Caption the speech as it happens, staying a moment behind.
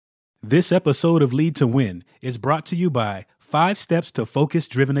This episode of Lead to Win is brought to you by 5 Steps to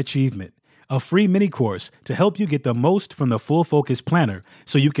Focus-Driven Achievement, a free mini-course to help you get the most from the Full Focus Planner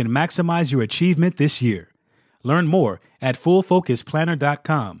so you can maximize your achievement this year. Learn more at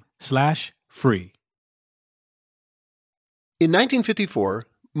fullfocusplanner.com/free. In 1954,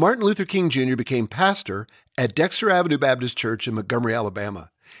 Martin Luther King Jr. became pastor at Dexter Avenue Baptist Church in Montgomery, Alabama.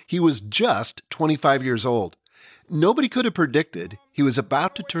 He was just 25 years old. Nobody could have predicted he was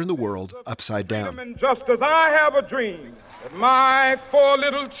about to turn the world upside down. And just as I have a dream that my 4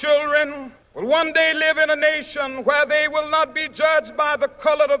 little children will one day live in a nation where they will not be judged by the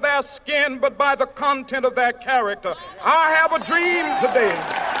color of their skin, but by the content of their character. I have a dream today.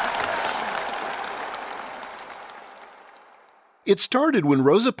 It started when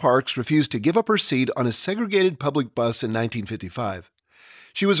Rosa Parks refused to give up her seat on a segregated public bus in 1955.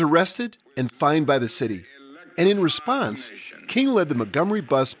 She was arrested and fined by the city. And in response, King led the Montgomery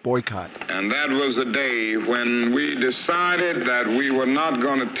bus boycott. And that was the day when we decided that we were not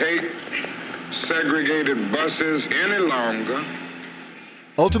going to take segregated buses any longer.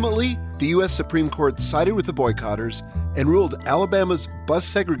 Ultimately, the U.S. Supreme Court sided with the boycotters and ruled Alabama's bus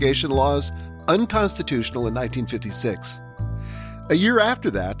segregation laws unconstitutional in 1956. A year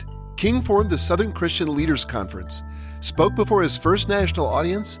after that, King formed the Southern Christian Leaders Conference, spoke before his first national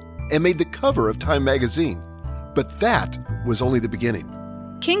audience, and made the cover of Time magazine. But that was only the beginning.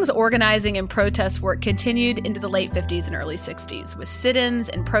 King's organizing and protest work continued into the late 50s and early 60s, with sit-ins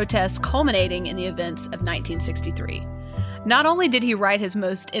and protests culminating in the events of 1963. Not only did he write his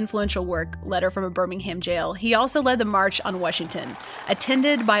most influential work, Letter from a Birmingham Jail, he also led the March on Washington,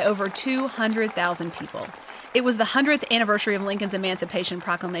 attended by over 200,000 people. It was the 100th anniversary of Lincoln's Emancipation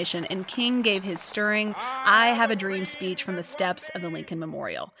Proclamation, and King gave his stirring I Have a Dream speech from the steps of the Lincoln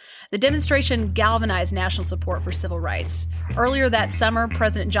Memorial. The demonstration galvanized national support for civil rights. Earlier that summer,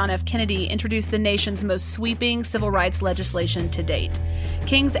 President John F. Kennedy introduced the nation's most sweeping civil rights legislation to date.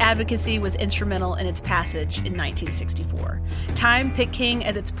 King's advocacy was instrumental in its passage in 1964. Time picked King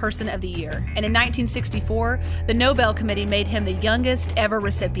as its Person of the Year, and in 1964, the Nobel Committee made him the youngest ever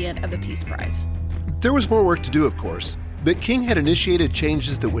recipient of the Peace Prize. There was more work to do, of course, but King had initiated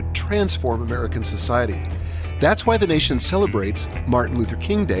changes that would transform American society. That's why the nation celebrates Martin Luther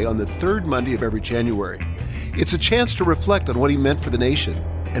King Day on the 3rd Monday of every January. It's a chance to reflect on what he meant for the nation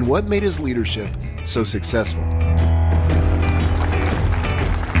and what made his leadership so successful.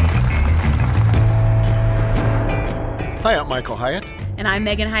 Hi, I'm Michael Hyatt. And I'm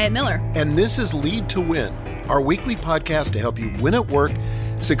Megan Hyatt Miller. And this is Lead to Win, our weekly podcast to help you win at work,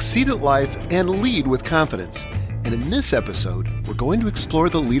 succeed at life, and lead with confidence. And in this episode, we're going to explore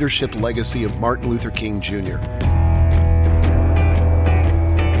the leadership legacy of Martin Luther King Jr.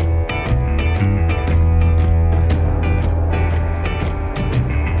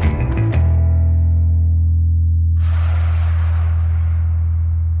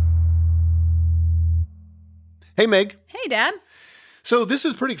 Hey, Meg. Hey, Dad. So this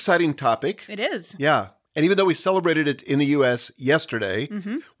is a pretty exciting topic. It is. Yeah. And even though we celebrated it in the U.S. yesterday,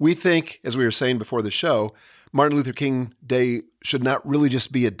 we think, as we were saying before the show, Martin Luther King Day should not really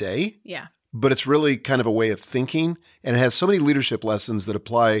just be a day. Yeah. But it's really kind of a way of thinking, and it has so many leadership lessons that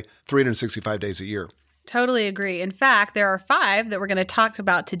apply 365 days a year. Totally agree. In fact, there are 5 that we're going to talk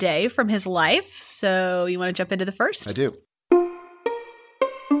about today from his life. So you want to jump into the first? I do.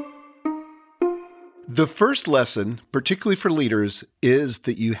 The first lesson, particularly for leaders, is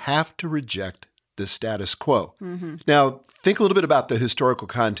that you have to reject the status quo. Now, think a little bit about the historical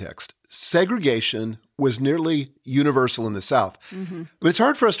context. Segregation was nearly universal in the South. But it's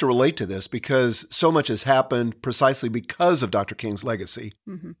hard for us to relate to this because so much has happened precisely because of Dr. King's legacy.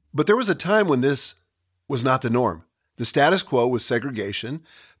 But there was a time when this was not the norm. The status quo was segregation.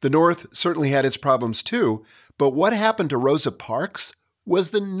 The North certainly had its problems too. But what happened to Rosa Parks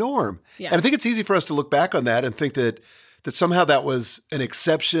was the norm. Yeah. And I think it's easy for us to look back on that and think that somehow that was an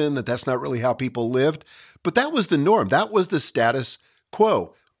exception, that's not really how people lived. But that was the norm. That was the status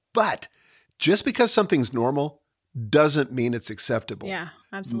quo. But just because something's normal doesn't mean it's acceptable. Yeah,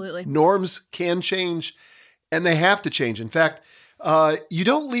 absolutely. Norms can change, and they have to change. In fact, you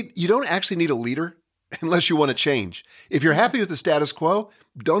don't actually need a leader unless you want to change. If you're happy with the status quo,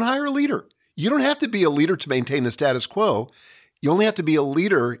 don't hire a leader. You don't have to be a leader to maintain the status quo. You only have to be a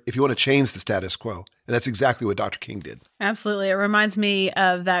leader if you want to change the status quo. And that's exactly what Dr. King did. Absolutely. It reminds me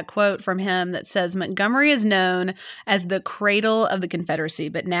of that quote from him that says, Montgomery is known as the cradle of the Confederacy,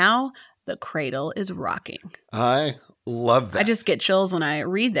 but now the cradle is rocking. I Love that. I just get chills when I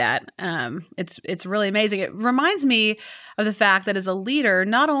read that. It's really amazing. It reminds me of the fact that as a leader,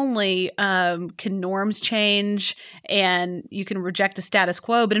 not only can norms change and you can reject the status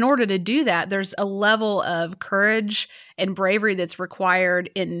quo, but in order to do that, there's a level of courage and bravery that's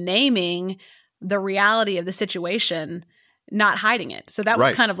required in naming the reality of the situation, not hiding it. So that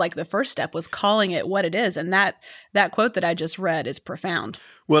was kind of like the first step, was calling it what it is. And that quote that I just read is profound.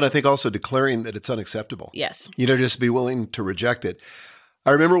 Well, and I think also declaring that it's unacceptable. Yes. Just be willing to reject it.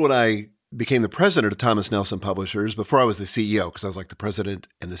 I remember when I became the president of Thomas Nelson Publishers, before I was the CEO, because I was like the president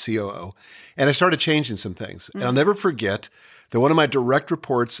and the COO, and I started changing some things. And I'll never forget that one of my direct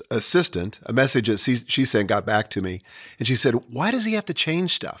reports assistant, a message that she sent got back to me, and she said, "Why does he have to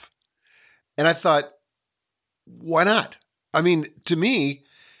change stuff?" And I thought, why not? I mean, to me,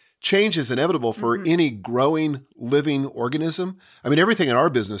 change is inevitable for any growing, living organism. I mean, everything in our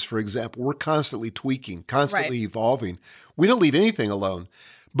business, for example, we're constantly tweaking, constantly evolving. We don't leave anything alone.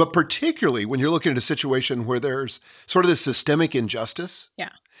 But particularly when you're looking at a situation where there's sort of this systemic injustice,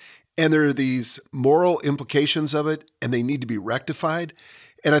 and there are these moral implications of it, and they need to be rectified.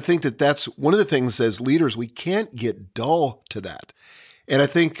 And I think that that's one of the things as leaders, we can't get dull to that. And I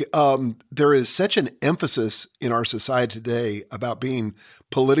think there is such an emphasis in our society today about being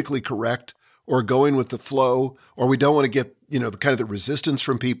politically correct or going with the flow, or we don't want to get, the kind of the resistance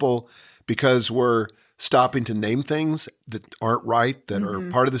from people because we're stopping to name things that aren't right, that are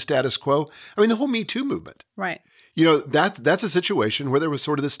part of the status quo. I mean, the whole Me Too movement. Right. That's a situation where there was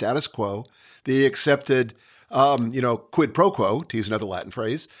sort of the status quo. They accepted, quid pro quo, to use another Latin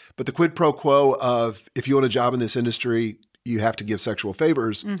phrase, but the quid pro quo of if you want a job in this industry, you have to give sexual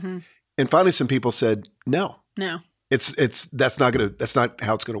favors. And finally, some people said, no, that's not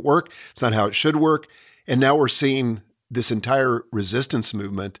how it's going to work. It's not how it should work. And now we're seeing this entire resistance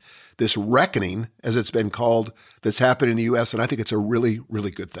movement, this reckoning, as it's been called, that's happening in the U.S. And I think it's a really, really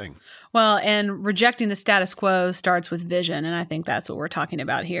good thing. Well, and rejecting the status quo starts with vision. And I think that's what we're talking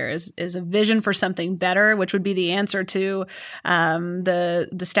about here is a vision for something better, which would be the answer to the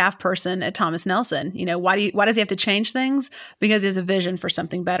staff person at Thomas Nelson. Why does he have to change things? Because he has a vision for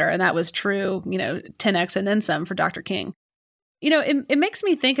something better. And that was true, 10x and then some for Dr. King. It makes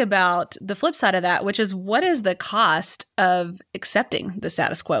me think about the flip side of that, which is what is the cost of accepting the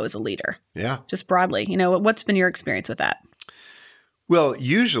status quo as a leader? Yeah. Just broadly, what's been your experience with that? Well,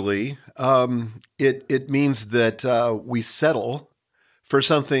 usually it means that we settle for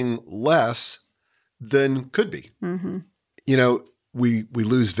something less than could be. We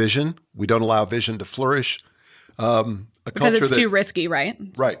lose vision. We don't allow vision to flourish. Because it's too risky, right?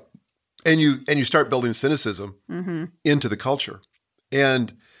 Right. And you start building cynicism into the culture.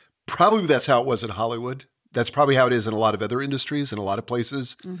 And probably that's how it was in Hollywood. That's probably how it is in a lot of other industries, in a lot of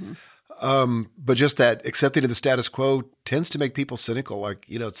places. But just that accepting of the status quo tends to make people cynical. Like,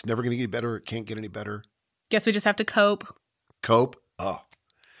 it's never going to get better. It can't get any better. Guess we just have to cope. Cope? Oh.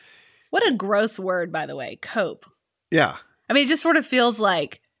 What a gross word, by the way, cope. Yeah. I mean, it just sort of feels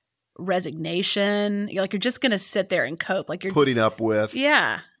like resignation. You're just going to sit there and cope. Like you're putting up with.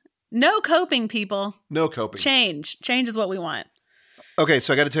 Yeah. No coping, people. No coping. Change. Change is what we want. Okay,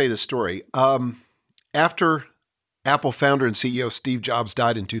 so I got to tell you this story. After Apple founder and CEO Steve Jobs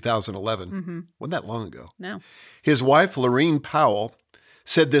died in 2011, wasn't that long ago? No. His wife, Lorene Powell,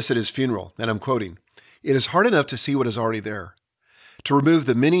 said this at his funeral, and I'm quoting, "It is hard enough to see what is already there, to remove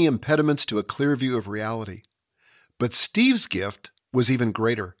the many impediments to a clear view of reality. But Steve's gift was even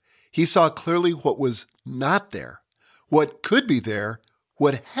greater. He saw clearly what was not there, what could be there,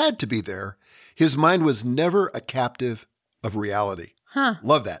 what had to be there. His mind was never a captive of reality."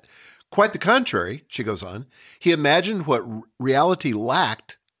 Love that. Quite the contrary, she goes on. He imagined what reality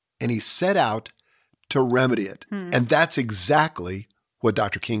lacked, and he set out to remedy it. And that's exactly what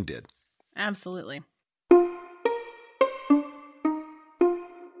Dr. King did. Absolutely.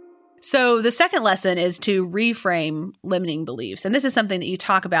 So the second lesson is to reframe limiting beliefs. And this is something that you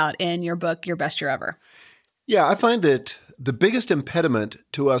talk about in your book, Your Best Year Ever. Yeah, I find that the biggest impediment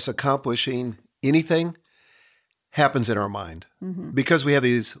to us accomplishing anything happens in our mind because we have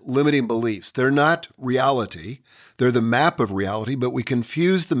these limiting beliefs. They're not reality. They're the map of reality, but we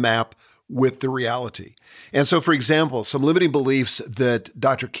confuse the map with the reality. And so, for example, some limiting beliefs that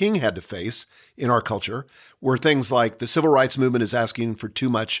Dr. King had to face in our culture were things like the civil rights movement is asking for too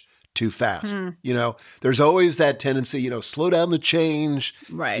much too fast. There's always that tendency, slow down the change,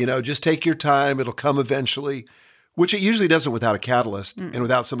 right? Just take your time. It'll come eventually, which it usually doesn't without a catalyst and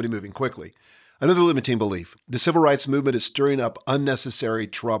without somebody moving quickly. Another limiting belief, the civil rights movement is stirring up unnecessary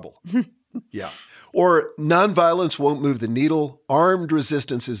trouble. Yeah. Or nonviolence won't move the needle. Armed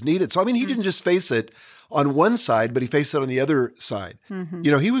resistance is needed. So, I mean, he didn't just face it on one side, but he faced it on the other side.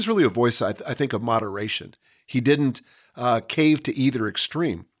 You know, he was really a voice, I think, of moderation. He didn't cave to either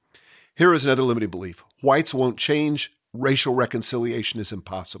extreme. Here is another limiting belief. Whites won't change. Racial reconciliation is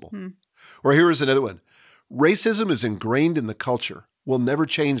impossible. Or here is another one. Racism is ingrained in the culture. We'll never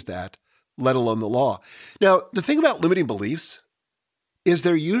change that, let alone the law. Now, the thing about limiting beliefs is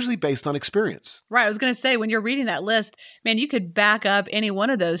they're usually based on experience. Right. I was going to say, when you're reading that list, man, you could back up any one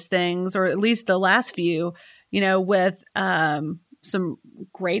of those things, or at least the last few, you know, with some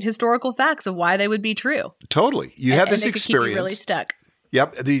great historical facts of why they would be true. Totally. You have this and they experience. could keep you really stuck.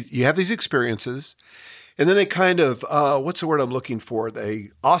 Yep. You have these experiences, and then they kind of, what's the word I'm looking for? They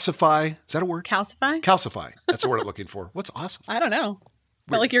ossify. Is that a word? Calcify? Calcify. That's the word I'm looking for. What's ossify? I don't know.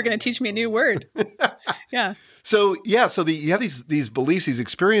 Felt like you're going to teach me a new word. Yeah. So you have these beliefs, these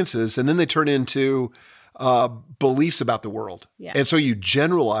experiences, and then they turn into beliefs about the world. Yeah. And so you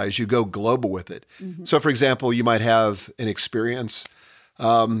generalize, you go global with it. So, for example, you might have an experience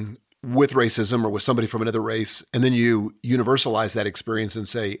with racism or with somebody from another race, and then you universalize that experience and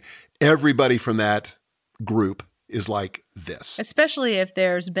say, everybody from that group is like this. Especially if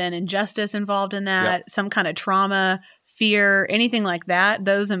there's been injustice involved in that, some kind of trauma, fear, anything like that.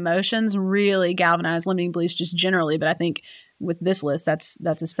 Those emotions really galvanize limiting beliefs just generally. But I think with this list, that's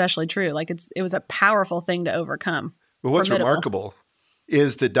especially true. Like it was a powerful thing to overcome. Well, what's remarkable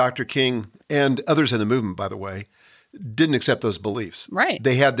is that Dr. King and others in the movement, by the way, didn't accept those beliefs. Right.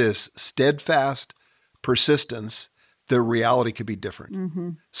 They had this steadfast persistence that reality could be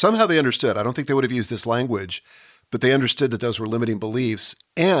different. Somehow they understood. I don't think they would have used this language, but they understood that those were limiting beliefs,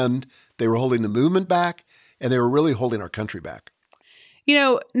 and they were holding the movement back, and they were really holding our country back. You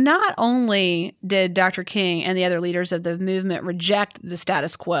know, not only did Dr. King and the other leaders of the movement reject the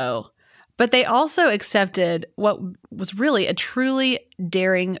status quo, but they also accepted what was really a truly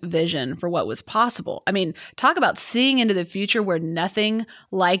daring vision for what was possible. I mean, talk about seeing into the future where nothing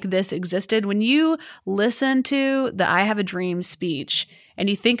like this existed. When you listen to the I Have a Dream speech and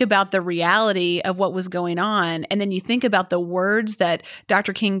you think about the reality of what was going on, and then you think about the words that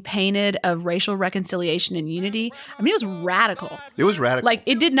Dr. King painted of racial reconciliation and unity, I mean, it was radical. It was radical. Like,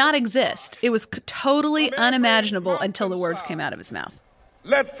 it did not exist. It was totally unimaginable until the words came out of his mouth.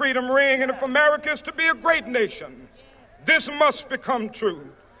 Let freedom ring, and if America is to be a great nation, this must become true.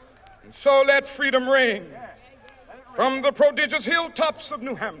 And so let freedom ring from the prodigious hilltops of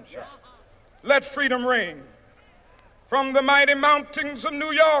New Hampshire. Let freedom ring from the mighty mountains of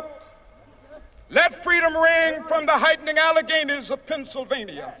New York. Let freedom ring from the heightening Alleghenies of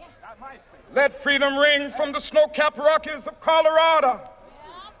Pennsylvania. Let freedom ring from the snow-capped Rockies of Colorado.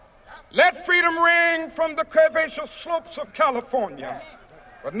 Let freedom ring from the curvaceous slopes of California.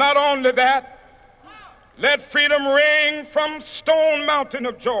 But not only that, let freedom ring from Stone Mountain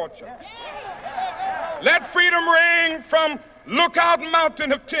of Georgia. Let freedom ring from Lookout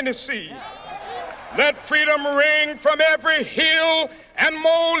Mountain of Tennessee. Let freedom ring from every hill and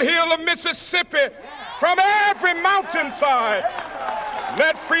molehill of Mississippi, from every mountainside.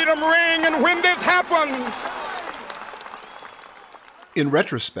 Let freedom ring, and when this happens... In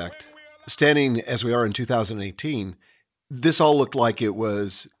retrospect, standing as we are in 2018, this all looked like it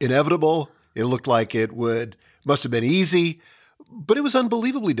was inevitable. It looked like it must have been easy, but it was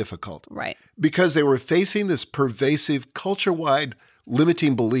unbelievably difficult. Right. Because they were facing this pervasive culture-wide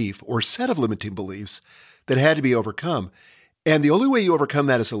limiting belief or set of limiting beliefs that had to be overcome. And the only way you overcome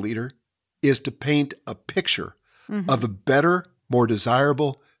that as a leader is to paint a picture of a better, more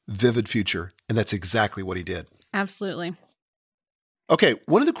desirable, vivid future. And that's exactly what he did. Absolutely. Okay,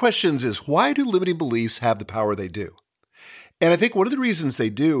 one of the questions is, why do limiting beliefs have the power they do? And I think one of the reasons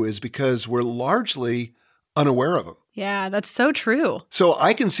they do is because we're largely unaware of them. Yeah, that's so true. So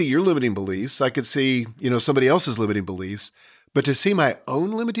I can see your limiting beliefs. I could see, somebody else's limiting beliefs. But to see my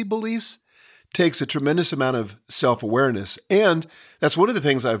own limiting beliefs takes a tremendous amount of self-awareness. And that's one of the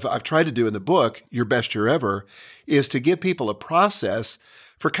things I've tried to do in the book, Your Best Year Ever, is to give people a process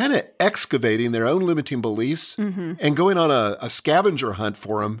for kind of excavating their own limiting beliefs and going on a scavenger hunt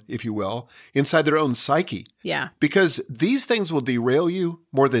for them, if you will, inside their own psyche. Yeah. Because these things will derail you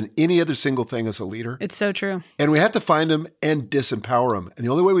more than any other single thing as a leader. It's so true. And we have to find them and disempower them. And the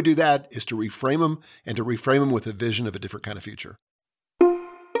only way we do that is to reframe them, and to reframe them with a vision of a different kind of future.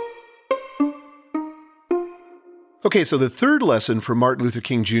 Okay, so the third lesson from Martin Luther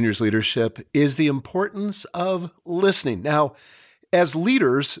King Jr.'s leadership is the importance of listening. Now, as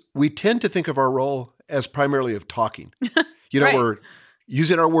leaders, we tend to think of our role as primarily of talking. Right. We're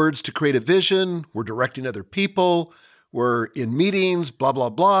using our words to create a vision. We're directing other people. We're in meetings, blah, blah,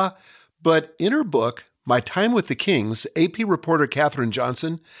 blah. But in her book, My Time with the Kings, AP reporter Katherine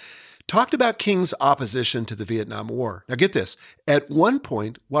Johnson talked about King's opposition to the Vietnam War. Now get this. At one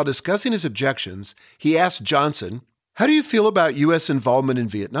point, while discussing his objections, he asked Johnson, "How do you feel about U.S. involvement in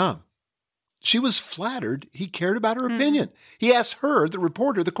Vietnam?" She was flattered he cared about her opinion. He asked her, the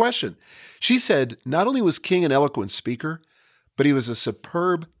reporter, the question. She said not only was King an eloquent speaker, but he was a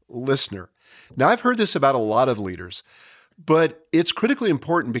superb listener. Now, I've heard this about a lot of leaders, but it's critically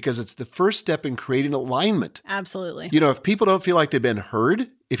important because it's the first step in creating alignment. Absolutely. You know, if people don't feel like they've been heard,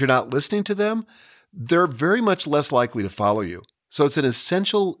 if you're not listening to them, they're very much less likely to follow you. So it's an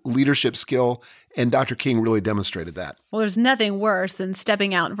essential leadership skill, and Dr. King really demonstrated that. Well, there's nothing worse than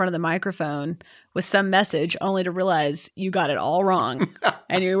stepping out in front of the microphone with some message only to realize you got it all wrong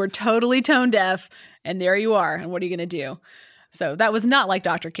and you were totally tone deaf, and there you are. And what are you going to do? So that was not like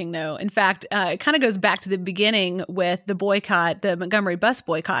Dr. King, though. In fact, it kind of goes back to the beginning with the boycott, the Montgomery bus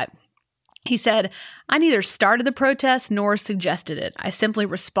boycott. He said, "I neither started the protest nor suggested it. I simply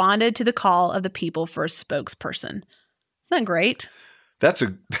responded to the call of the people for a spokesperson." Isn't that great? That's a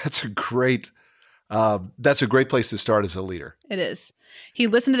great place to start as a leader. It is. He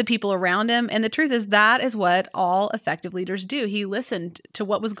listened to the people around him. And the truth is that is what all effective leaders do. He listened to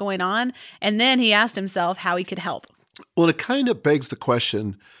what was going on, and then he asked himself how he could help. Well, it kind of begs the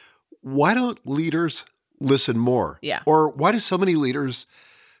question, why don't leaders listen more? Yeah. Or why do so many leaders,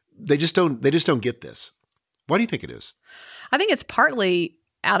 they just don't get this? Why do you think it is? I think it's partly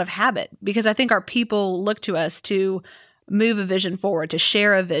out of habit, because I think our people look to us to move a vision forward, to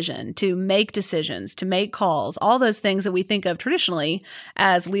share a vision, to make decisions, to make calls, all those things that we think of traditionally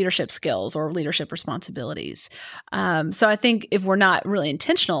as leadership skills or leadership responsibilities. So I think if we're not really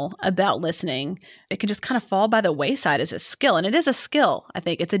intentional about listening, it can just kind of fall by the wayside as a skill. And it is a skill. I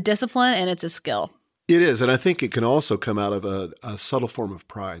think it's a discipline and it's a skill. It is. And I think it can also come out of a subtle form of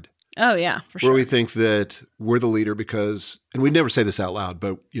pride. Oh, yeah, for sure. Where we think that we're the leader because, and we never say this out loud,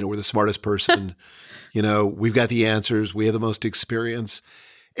 but, we're the smartest person. We've got the answers. We have the most experience.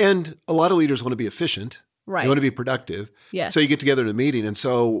 And a lot of leaders want to be efficient. Right. They want to be productive. Yes. So you get together in a meeting. And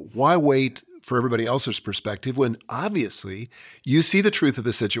so why wait for everybody else's perspective when obviously you see the truth of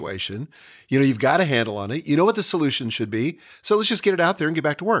the situation? You've got a handle on it. You know what the solution should be. So let's just get it out there and get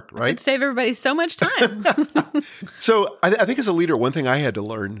back to work, right? It'd save everybody so much time. So I think as a leader, one thing I had to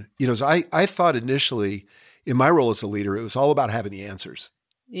learn, is I thought initially in my role as a leader, it was all about having the answers.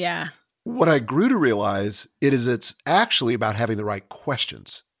 Yeah. What I grew to realize it's actually about having the right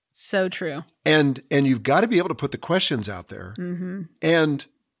questions. So true. And you've got to be able to put the questions out there and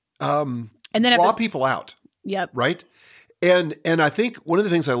then draw people out. Yep. Right. And I think one of the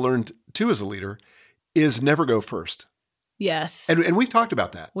things I learned too as a leader is never go first. Yes. And we've talked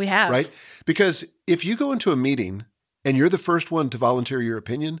about that. We have. Right. Because if you go into a meeting and you're the first one to volunteer your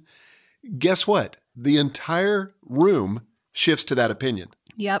opinion, guess what? The entire room shifts to that opinion.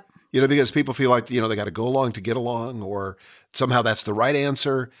 Yep. Because people feel like, they got to go along to get along, or somehow that's the right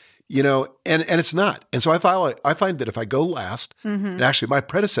answer, and it's not. And so I find that if I go last, and actually my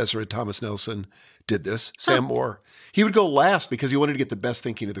predecessor at Thomas Nelson did this, Sam Moore, he would go last because he wanted to get the best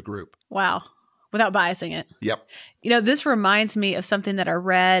thinking of the group. Wow. Without biasing it. Yep. This reminds me of something that I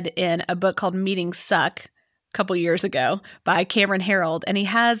read in a book called Meetings Suck a couple years ago by Cameron Herold. And he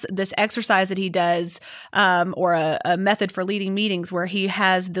has this exercise that he does, or a method for leading meetings, where he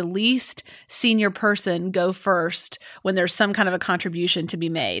has the least senior person go first when there's some kind of a contribution to be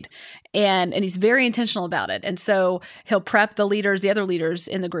made. And he's very intentional about it. And so he'll prep the other leaders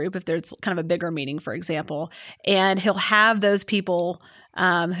in the group, if there's kind of a bigger meeting, for example, and he'll have those people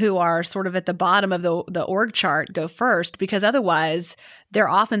who are sort of at the bottom of the org chart go first, because otherwise they're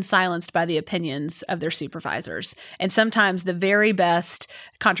often silenced by the opinions of their supervisors. And sometimes the very best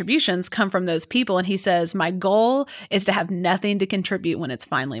contributions come from those people. And he says, my goal is to have nothing to contribute when it's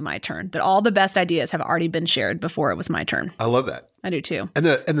finally my turn, that all the best ideas have already been shared before it was my turn. I love that. I do too. And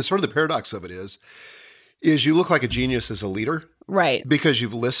the sort of the paradox of it is you look like a genius as a leader. Right. Because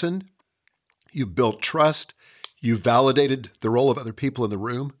you've listened, you've built trust, you validated the role of other people in the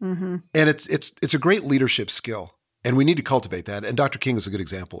room. Mm-hmm. And it's a great leadership skill. And we need to cultivate that. And Dr. King is a good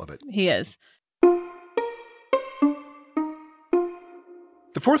example of it. He is.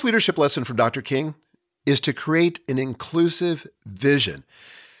 The fourth leadership lesson from Dr. King is to create an inclusive vision.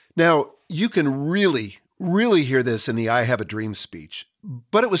 Now, you can really hear this in the I Have a Dream speech,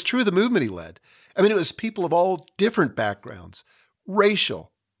 but it was true of the movement he led. I mean, it was people of all different backgrounds,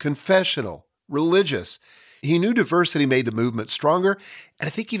 racial, confessional, religious. He knew diversity made the movement stronger. And I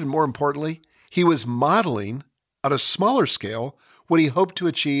think even more importantly, he was modeling on a smaller scale what he hoped to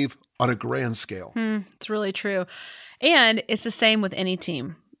achieve on a grand scale. It's really true. And it's the same with any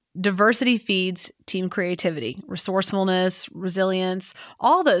team. Diversity feeds team creativity, resourcefulness, resilience,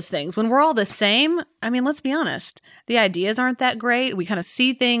 all those things. When we're all the same, I mean, let's be honest, the ideas aren't that great. We kind of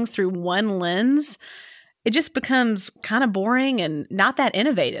see things through one lens. It just becomes kind of boring and not that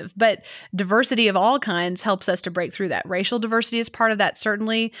innovative. But diversity of all kinds helps us to break through that. Racial diversity is part of that,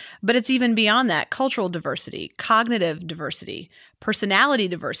 certainly, but it's even beyond that. Cultural diversity, cognitive diversity, personality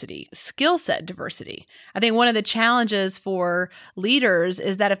diversity, skill set diversity. I think one of the challenges for leaders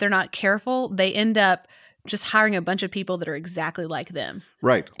is that if they're not careful, they end up just hiring a bunch of people that are exactly like them.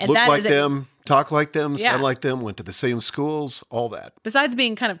 Right. And look that like is them, talk like them, Yeah. sound like them, went to the same schools, all that. Besides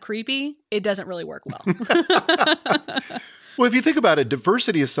being kind of creepy, it doesn't really work well. Well, if you think about it,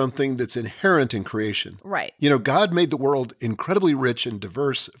 diversity is something that's inherent in creation. Right. You know, God made the world incredibly rich and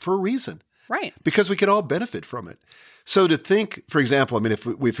diverse for a reason. Right. Because we could all benefit from it. So to think, for example, I mean, if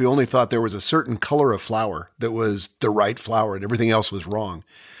we only thought there was a certain color of flower that was the right flower and everything else was wrong,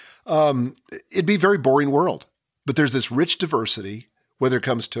 it'd be a very boring world. But there's this rich diversity, whether it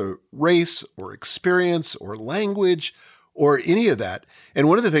comes to race or experience or language or any of that. And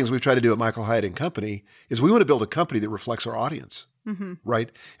one of the things we've tried to do at Michael Hyatt and Company is we want to build a company that reflects our audience,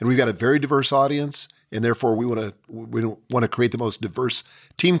 right? And we've got a very diverse audience, and therefore we want to create the most diverse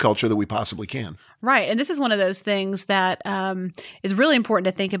team culture that we possibly can. Right. And this is one of those things that is really important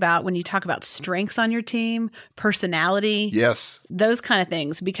to think about when you talk about strengths on your team, personality. Yes. Those kind of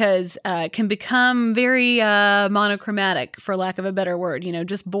things, because it can become very monochromatic, for lack of a better word,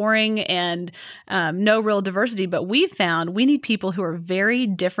 just boring and no real diversity. But we've found we need people who are very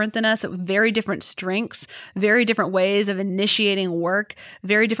different than us, with very different strengths, very different ways of initiating work,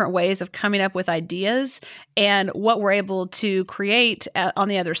 very different ways of coming up with ideas. And what we're able to create on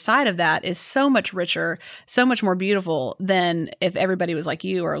the other side of that is so much richer, so much more beautiful than if everybody was like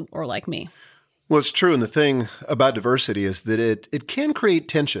you or like me. Well, it's true. And the thing about diversity is that it can create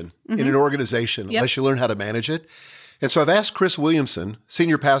tension in an organization unless you learn how to manage it. And so I've asked Chris Williamson,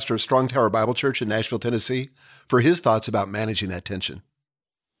 senior pastor of Strong Tower Bible Church in Nashville, Tennessee, for his thoughts about managing that tension.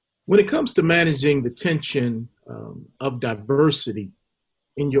 When it comes to managing the tension of diversity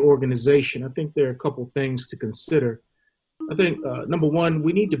in your organization, I think there are a couple things to consider. I think, number one,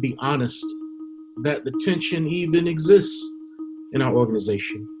 we need to be honest that the tension even exists in our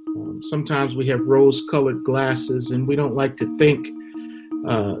organization. Sometimes we have rose-colored glasses and we don't like to think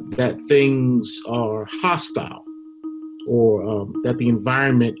that things are hostile or that the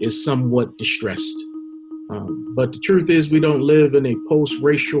environment is somewhat distressed. But the truth is we don't live in a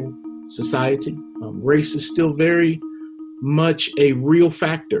post-racial society. Race is still very much a real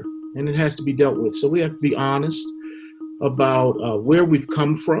factor and it has to be dealt with. So we have to be honest about where we've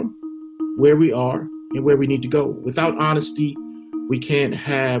come from, where we are, and where we need to go. Without honesty, we can't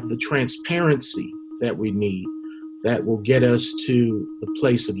have the transparency that we need that will get us to the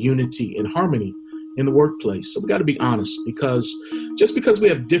place of unity and harmony in the workplace. So we got to be honest, because just because we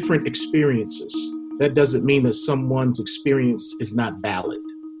have different experiences, that doesn't mean that someone's experience is not valid.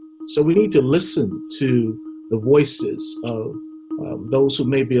 So we need to listen to the voices of those who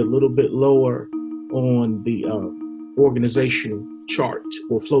may be a little bit lower on the organizational chart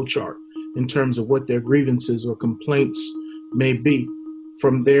or flow chart in terms of what their grievances or complaints may be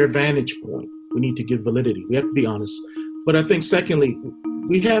from their vantage point. We need to give validity. We have to be honest. But I think secondly,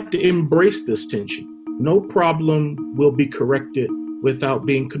 we have to embrace this tension. No problem will be corrected without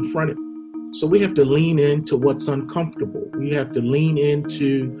being confronted. So we have to lean into what's uncomfortable. We have to lean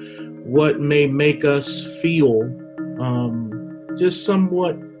into what may make us feel just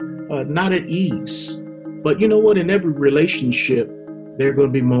somewhat not at ease. But you know what? In every relationship, there are going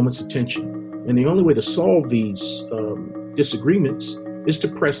to be moments of tension. And the only way to solve these disagreements is to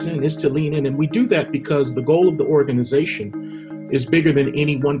press in, is to lean in. And we do that because the goal of the organization is bigger than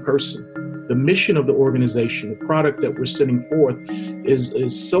any one person. The mission of the organization, the product that we're setting forth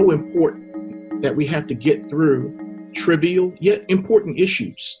is so important that we have to get through trivial yet important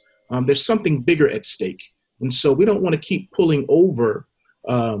issues. There's something bigger at stake. And so we don't want to keep pulling over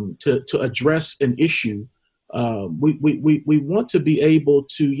to address an issue. We want to be able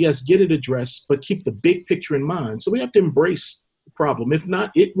to, yes, get it addressed, but keep the big picture in mind. So we have to embrace the problem. If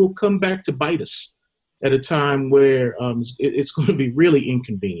not, it will come back to bite us at a time where it's going to be really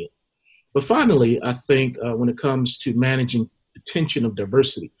inconvenient. But finally, I think when it comes to managing the tension of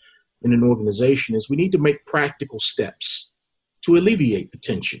diversity in an organization is we need to make practical steps to alleviate the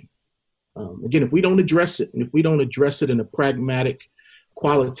tension. Again, if we don't address it, and if we don't address it in a pragmatic,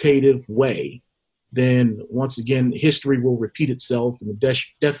 qualitative way, then once again, history will repeat itself and the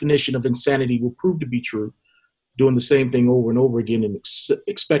definition of insanity will prove to be true, doing the same thing over and over again and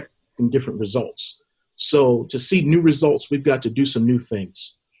expecting different results. So to see new results, we've got to do some new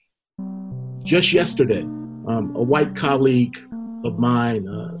things. Just yesterday, a white colleague of mine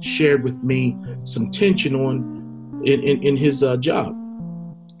shared with me some tension in his job.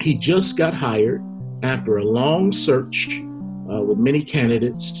 He just got hired after a long search with many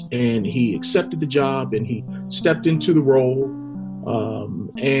candidates, and he accepted the job and he stepped into the role.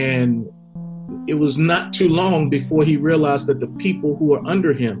 And it was not too long before he realized that the people who were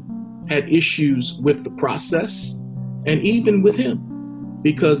under him had issues with the process and even with him,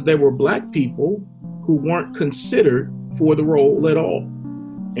 because there were Black people who weren't considered for the role at all.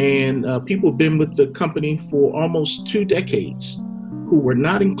 And people have been with the company for almost 2 decades who were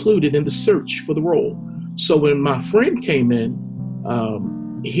not included in the search for the role. So when my friend came in,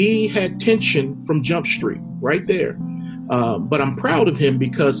 he had tension from Jump Street right there. But I'm proud of him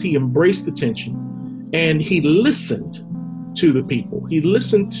because he embraced the tension and he listened to the people. He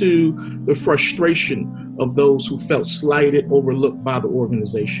listened to the frustration of those who felt slighted, overlooked by the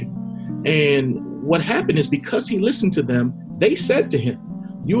organization. And what happened is, because he listened to them, they said to him,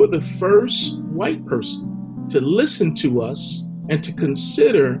 "You are the first white person to listen to us and to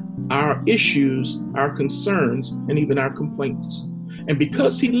consider our issues, our concerns, and even our complaints." And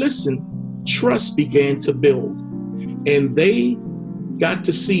because he listened, trust began to build. And they got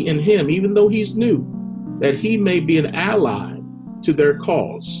to see in him, even though he's new, that he may be an ally to their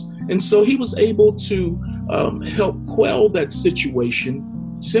cause. And so he was able to help quell that situation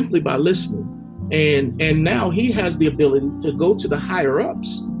simply by listening. And now he has the ability to go to the higher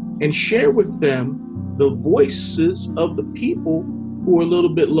ups and share with them the voices of the people who are a little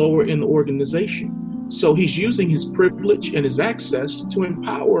bit lower in the organization. So he's using his privilege and his access to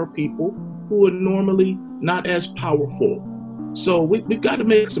empower people who are normally not as powerful. So we've got to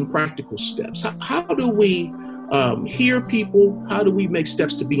make some practical steps. How do we hear people? How do we make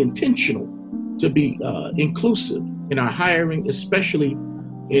steps to be intentional, to be inclusive in our hiring, especially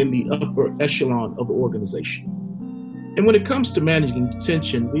in the upper echelon of the organization? And when it comes to managing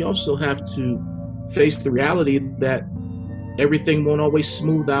tension, we also have to face the reality that everything won't always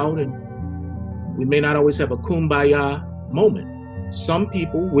smooth out, and we may not always have a kumbaya moment. Some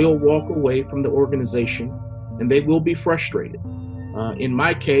people will walk away from the organization and they will be frustrated. In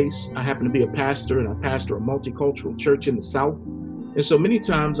my case, I happen to be a pastor, and I pastor a multicultural church in the South. And so many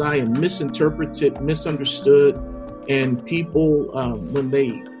times I am misinterpreted, misunderstood, and people, when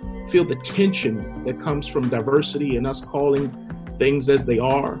they feel the tension that comes from diversity and us calling things as they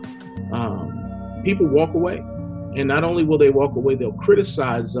are, people walk away. And not only will they walk away, they'll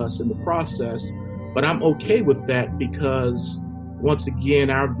criticize us in the process, but I'm okay with that, because once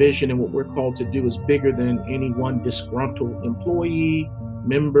again, our vision and what we're called to do is bigger than any one disgruntled employee,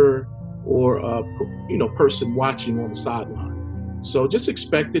 member, or person watching on the sideline. So just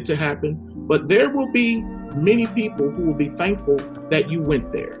expect it to happen. But there will be many people who will be thankful that you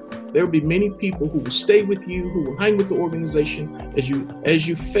went there. There will be many people who will stay with you, who will hang with the organization as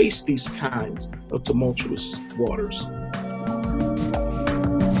you face these kinds of tumultuous waters.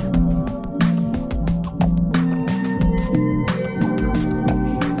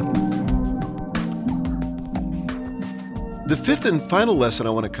 The fifth and final lesson I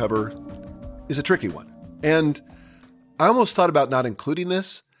want to cover is a tricky one. And I almost thought about not including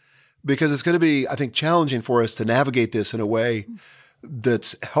this because it's going to be, I think, challenging for us to navigate this in a way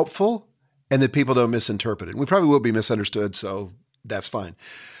that's helpful and that people don't misinterpret it. We probably will be misunderstood, so that's fine.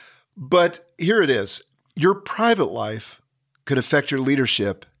 But here it is. Your private life could affect your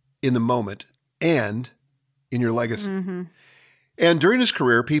leadership in the moment and in your legacy. Mm-hmm. And during his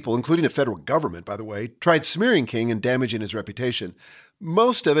career, people, including the federal government, by the way, tried smearing King and damaging his reputation.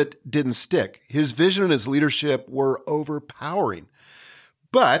 Most of it didn't stick. His vision and his leadership were overpowering.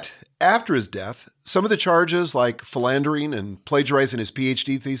 But after his death, some of the charges, like philandering and plagiarizing his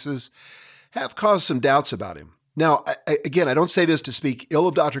PhD thesis, have caused some doubts about him. Now, again, I don't say this to speak ill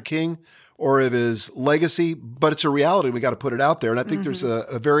of Dr. King or of his legacy, but it's a reality. We got to put it out there. And I think there's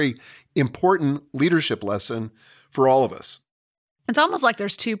a very important leadership lesson for all of us. It's almost like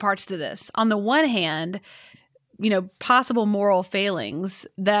there's two parts to this. On the one hand, possible moral failings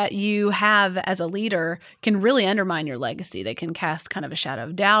that you have as a leader can really undermine your legacy. They can cast kind of a shadow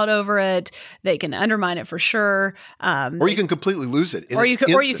of doubt over it. They can undermine it for sure. Or you can completely lose it. Or you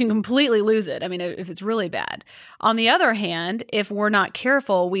can completely lose it. I mean, if it's really bad. On the other hand, if we're not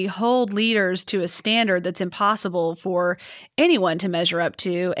careful, we hold leaders to a standard that's impossible for anyone to measure up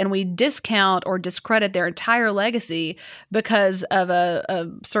to, and we discount or discredit their entire legacy because of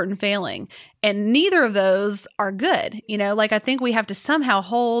a certain failing. And neither of those are good. I think we have to somehow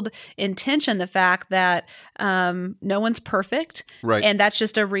hold in tension the fact that no one's perfect. Right. And that's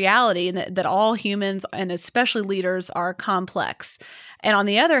just a reality, and that all humans, and especially leaders, are complex. And on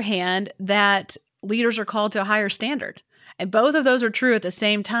the other hand, that leaders are called to a higher standard. And both of those are true at the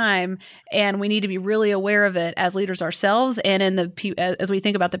same time, and we need to be really aware of it as leaders ourselves, and as we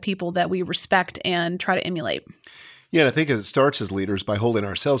think about the people that we respect and try to emulate. Yeah, and I think it starts as leaders by holding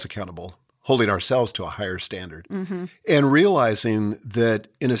ourselves accountable, holding ourselves to a higher standard, and realizing that,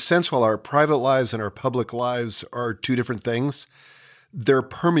 in a sense, while our private lives and our public lives are two different things, they're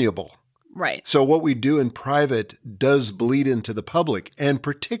permeable. Right. So what we do in private does bleed into the public, and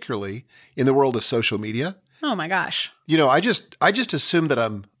particularly in the world of social media. Oh my gosh. I just assume that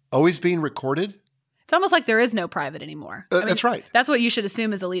I'm always being recorded. It's almost like there is no private anymore. That's right. That's what you should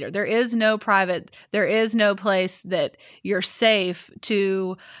assume as a leader. There is no private. There is no place that you're safe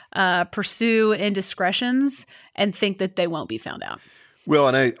to pursue indiscretions and think that they won't be found out. Well,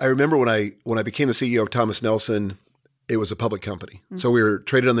 and I remember when I became the CEO of Thomas Nelson, it was a public company. So we were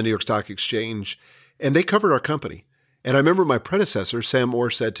traded on the New York Stock Exchange, and they covered our company. And I remember my predecessor, Sam Moore,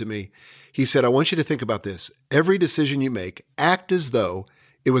 said to me, he said, I want you to think about this. Every decision you make, act as though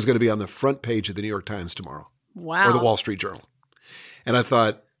it was going to be on the front page of the New York Times tomorrow. Wow. Or the Wall Street Journal. And I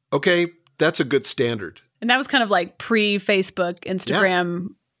thought, okay, that's a good standard. And that was kind of like pre-Facebook, Instagram,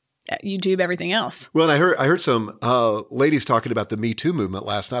 YouTube, everything else. Well, and I heard some ladies talking about the Me Too movement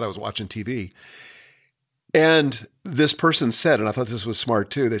last night. I was watching TV. And this person said, and I thought this was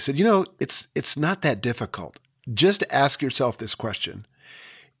smart too, they said, it's not that difficult. Just ask yourself this question.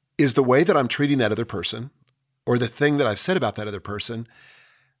 Is the way that I'm treating that other person, or the thing that I've said about that other person,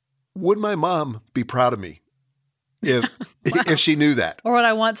 would my mom be proud of me if she knew that? Or would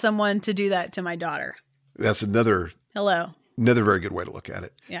I want someone to do that to my daughter? That's another very good way to look at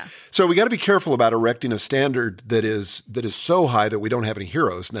it. Yeah. So we got to be careful about erecting a standard that is so high that we don't have any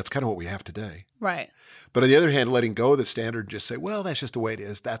heroes, and that's kind of what we have today. Right. But on the other hand, letting go of the standard, just say, well, that's just the way it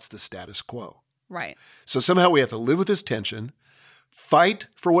is. That's the status quo. Right. So somehow we have to live with this tension, fight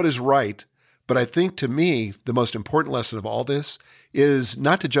for what is right. But I think, to me, the most important lesson of all this is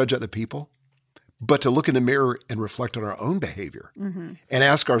not to judge other people, but to look in the mirror and reflect on our own behavior and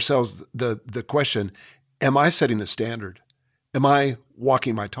ask ourselves the question, am I setting the standard? Am I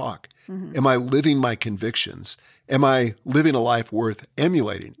walking my talk? Am I living my convictions? Am I living a life worth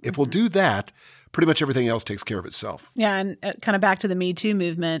emulating? If we'll do that, pretty much everything else takes care of itself. Yeah, and kind of back to the Me Too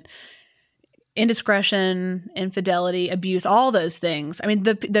movement, indiscretion, infidelity, abuse, all those things. I mean,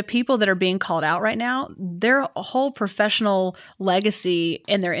 the people that are being called out right now, their whole professional legacy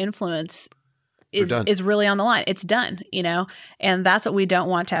and their influence is really on the line. It's done, and that's what we don't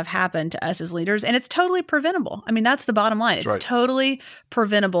want to have happen to us as leaders. And it's totally preventable. I mean, that's the bottom line. It's totally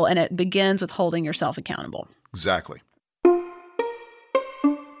preventable, and it begins with holding yourself accountable. Exactly.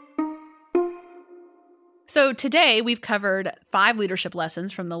 So today we've covered 5 leadership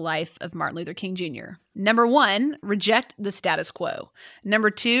lessons from the life of Martin Luther King Jr. Number 1, reject the status quo. Number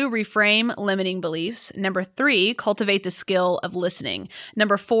 2, reframe limiting beliefs. Number 3, cultivate the skill of listening.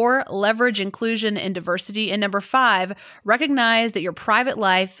 Number 4, leverage inclusion and diversity. And number 5, recognize that your private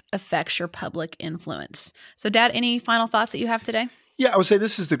life affects your public influence. So Dad, any final thoughts that you have today? Yeah, I would say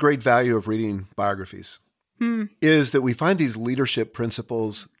this is the great value of reading biographies, is that we find these leadership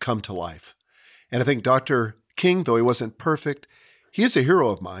principles come to life. And I think Dr. King, though he wasn't perfect, he is a hero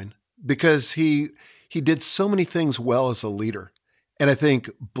of mine because he did so many things well as a leader. And I think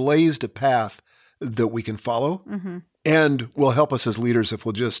blazed a path that we can follow and will help us as leaders if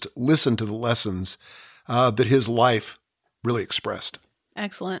we'll just listen to the lessons that his life really expressed.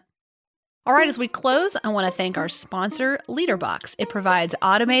 Excellent. All right, as we close, I want to thank our sponsor, LeaderBox. It provides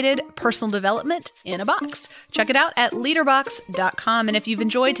automated personal development in a box. Check it out at leaderbox.com. And if you've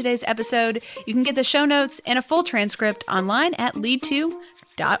enjoyed today's episode, you can get the show notes and a full transcript online at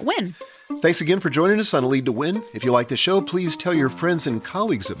lead2.win. Thanks again for joining us on Lead to Win. If you like the show, please tell your friends and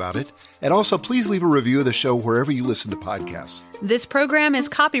colleagues about it. And also, please leave a review of the show wherever you listen to podcasts. This program is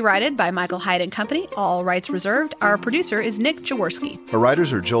copyrighted by Michael Hyde & Company. All rights reserved. Our producer is Nick Jaworski. Our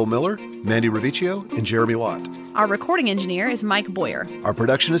writers are Joel Miller, Mandy Ravicchio, and Jeremy Lott. Our recording engineer is Mike Boyer. Our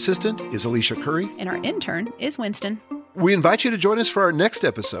production assistant is Alicia Curry. And our intern is Winston. We invite you to join us for our next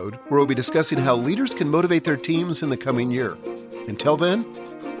episode, where we'll be discussing how leaders can motivate their teams in the coming year. Until then,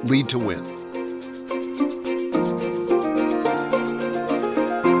 lead to win.